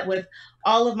do that with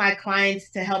all of my clients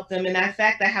to help them. And in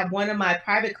fact, I have one of my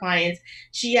private clients.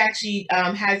 She actually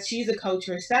she's a coach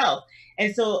herself.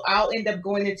 And so I'll end up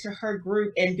going into her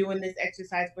group and doing this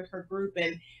exercise with her group.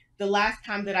 And the last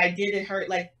time that I did it hurt,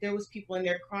 like there was people in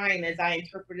there crying as I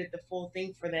interpreted the full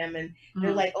thing for them. And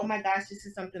they're Mm. like, oh my gosh, this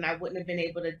is something I wouldn't have been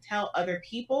able to tell other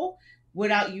people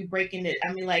without you breaking it.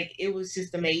 I mean, like it was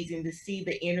just amazing to see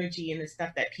the energy and the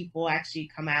stuff that people actually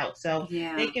come out. So they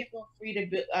Yeah. can feel free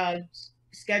to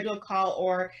schedule a call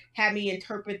or have me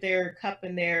interpret their cup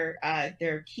and their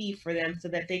key for them, so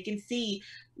that they can see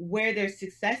where their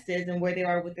success is and where they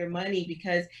are with their money.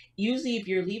 Because usually if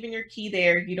you're leaving your key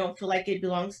there, you don't feel like it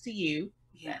belongs to you.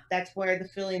 Yeah. That's where the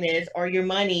feeling is. Or your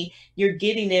money, you're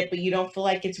getting it, but you don't feel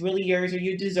like it's really yours or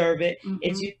you deserve it.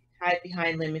 It's Hmm. you tied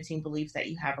behind limiting beliefs that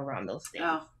you have around those things.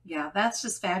 Oh, yeah, that's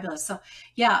just fabulous. So,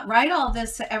 yeah, write all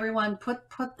this to everyone. Put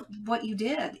what you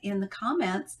did in the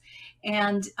comments,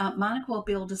 and Monica will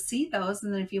be able to see those.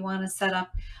 And then, if you want to set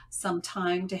up some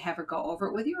time to have her go over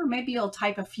it with you, or maybe you'll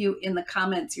type a few in the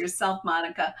comments yourself,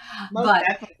 Monica. Most But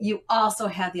definitely. you also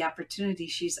had the opportunity.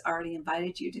 She's already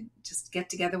invited you to just get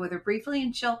together with her briefly,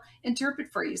 and she'll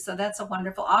interpret for you. So that's a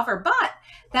wonderful offer. But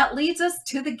that leads us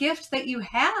to the gift that you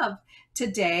have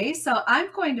today. So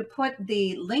I'm going to put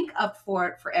the link up for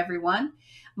it for everyone.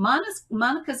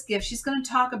 Monica's gift, she's going to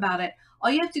talk about it.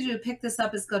 All you have to do to pick this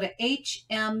up is go to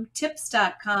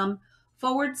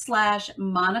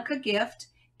hmtips.com/Monica gift,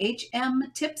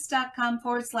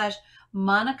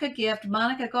 hmtips.com/Monica gift.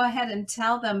 Monica, go ahead and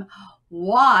tell them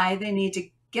why they need to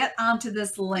get onto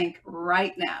this link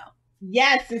right now.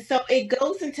 Yes, and so it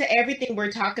goes into everything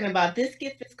we're talking about. This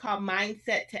gift is called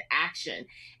Mindset to Action,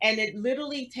 and it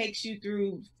literally takes you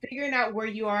through figuring out where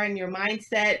you are in your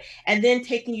mindset and then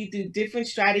taking you through different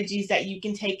strategies that you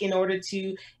can take in order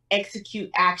to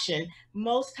execute action.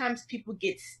 Most times people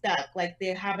get stuck, like they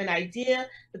have an idea,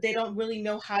 but they don't really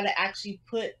know how to actually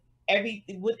put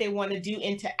everything what they want to do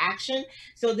into action.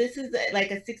 So this is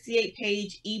like a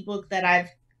 68-page ebook that I've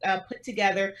put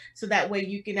together so that way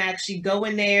you can actually go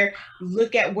in there,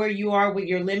 look at where you are with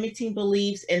your limiting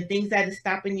beliefs and things that is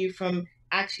stopping you from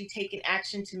actually taking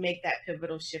action to make that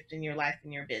pivotal shift in your life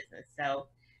and your business. So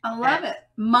I love that's it.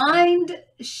 um,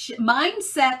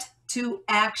 Mindset to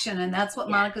action. And that's what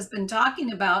yeah. Monica's been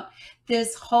talking about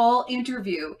this whole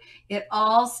interview. It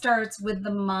all starts with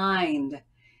the mind.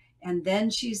 And then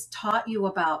she's taught you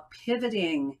about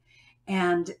pivoting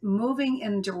and moving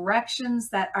in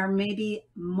directions that are maybe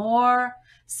more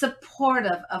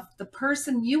supportive of the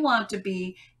person you want to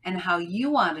be and how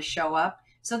you want to show up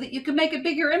so that you can make a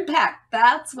bigger impact.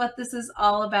 That's what this is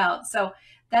all about. So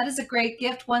that is a great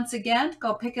gift. Once again,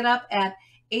 go pick it up at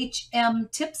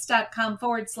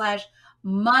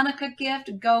hmtips.com/Monica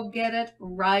gift. Go get it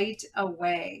right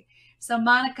away. So,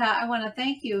 Monica, I want to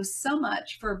thank you so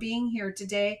much for being here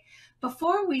today.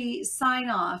 Before we sign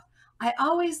off, I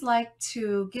always like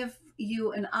to give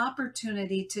you an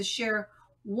opportunity to share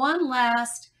one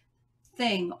last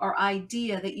thing or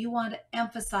idea that you want to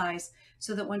emphasize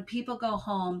so that when people go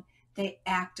home, they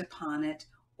act upon it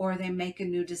or they make a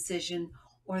new decision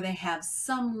or they have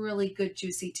some really good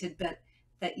juicy tidbit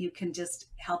that you can just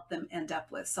help them end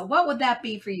up with. So, what would that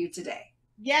be for you today?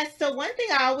 Yes. So one thing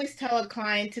I always tell a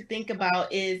client to think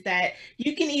about is that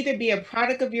you can either be a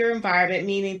product of your environment,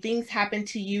 meaning things happen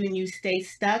to you and you stay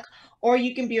stuck, or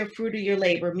you can be a fruit of your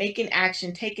labor, making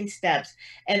action, taking steps.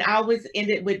 And I always end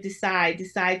it with decide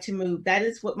to move. That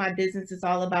is what my business is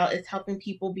all about, is helping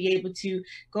people be able to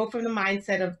go from the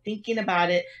mindset of thinking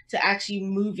about it to actually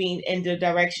moving in the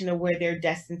direction of where they're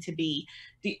destined to be.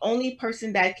 The only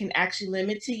person that can actually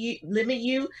limit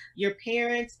you, your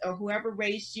parents or whoever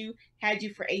raised you, had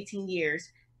you for 18 years.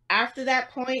 After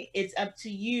that point, it's up to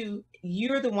you.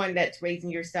 You're the one that's raising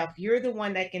yourself. You're the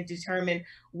one that can determine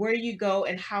where you go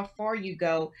and how far you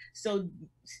go. So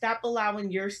stop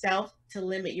allowing yourself to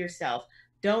limit yourself.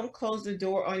 Don't close the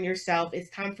door on yourself. It's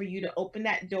time for you to open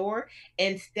that door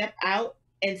and step out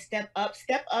and step up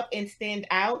and stand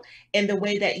out in the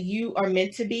way that you are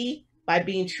meant to be by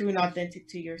being true and authentic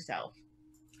to yourself.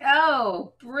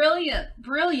 Oh, brilliant,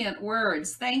 brilliant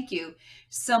words. Thank you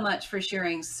so much for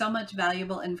sharing so much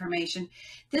valuable information.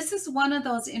 This is one of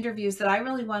those interviews that I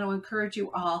really want to encourage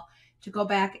you all to go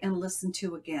back and listen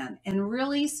to again and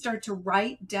really start to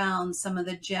write down some of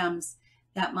the gems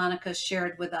that Monica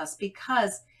shared with us,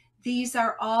 because these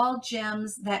are all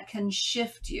gems that can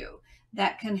shift you,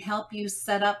 that can help you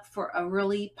set up for a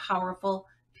really powerful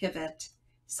pivot.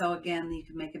 So again, you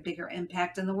can make a bigger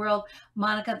impact in the world.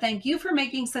 Monica, thank you for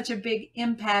making such a big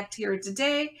impact here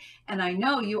today. And I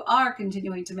know you are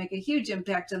continuing to make a huge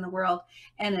impact in the world.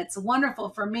 And it's wonderful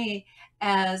for me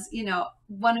as,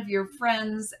 one of your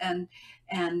friends and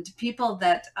people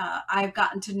that I've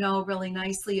gotten to know really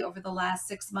nicely over the last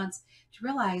 6 months to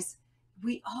realize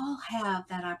we all have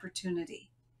that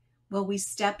opportunity. Will we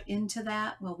step into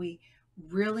that? Will we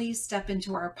really step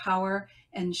into our power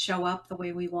and show up the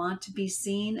way we want to be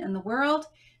seen in the world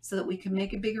so that we can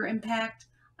make a bigger impact?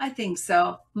 I think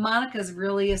so. Monica's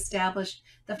really established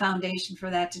the foundation for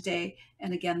that today.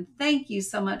 And again, thank you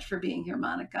so much for being here,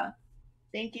 Monica.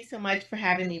 Thank you so much for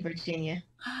having me, Virginia.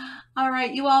 All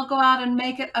right, you all go out and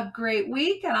make it a great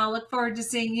week, and I'll look forward to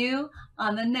seeing you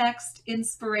on the next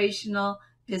Inspirational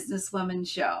Businesswoman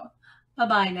Show.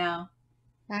 Bye-bye now.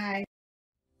 Bye.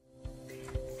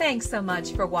 Thanks so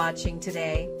much for watching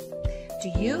today. Do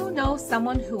you know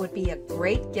someone who would be a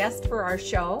great guest for our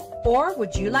show? Or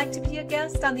would you like to be a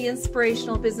guest on the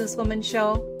Inspirational Businesswoman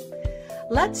Show?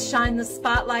 Let's shine the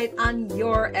spotlight on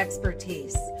your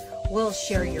expertise. We'll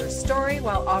share your story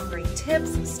while offering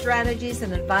tips, strategies,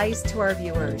 and advice to our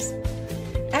viewers.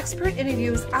 Expert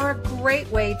interviews are a great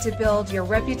way to build your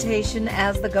reputation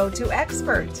as the go-to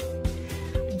expert.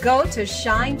 Go to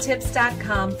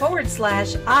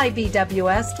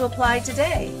shinetips.com/IBWS to apply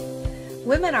today.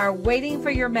 Women are waiting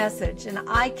for your message, and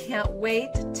I can't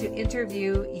wait to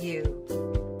interview you.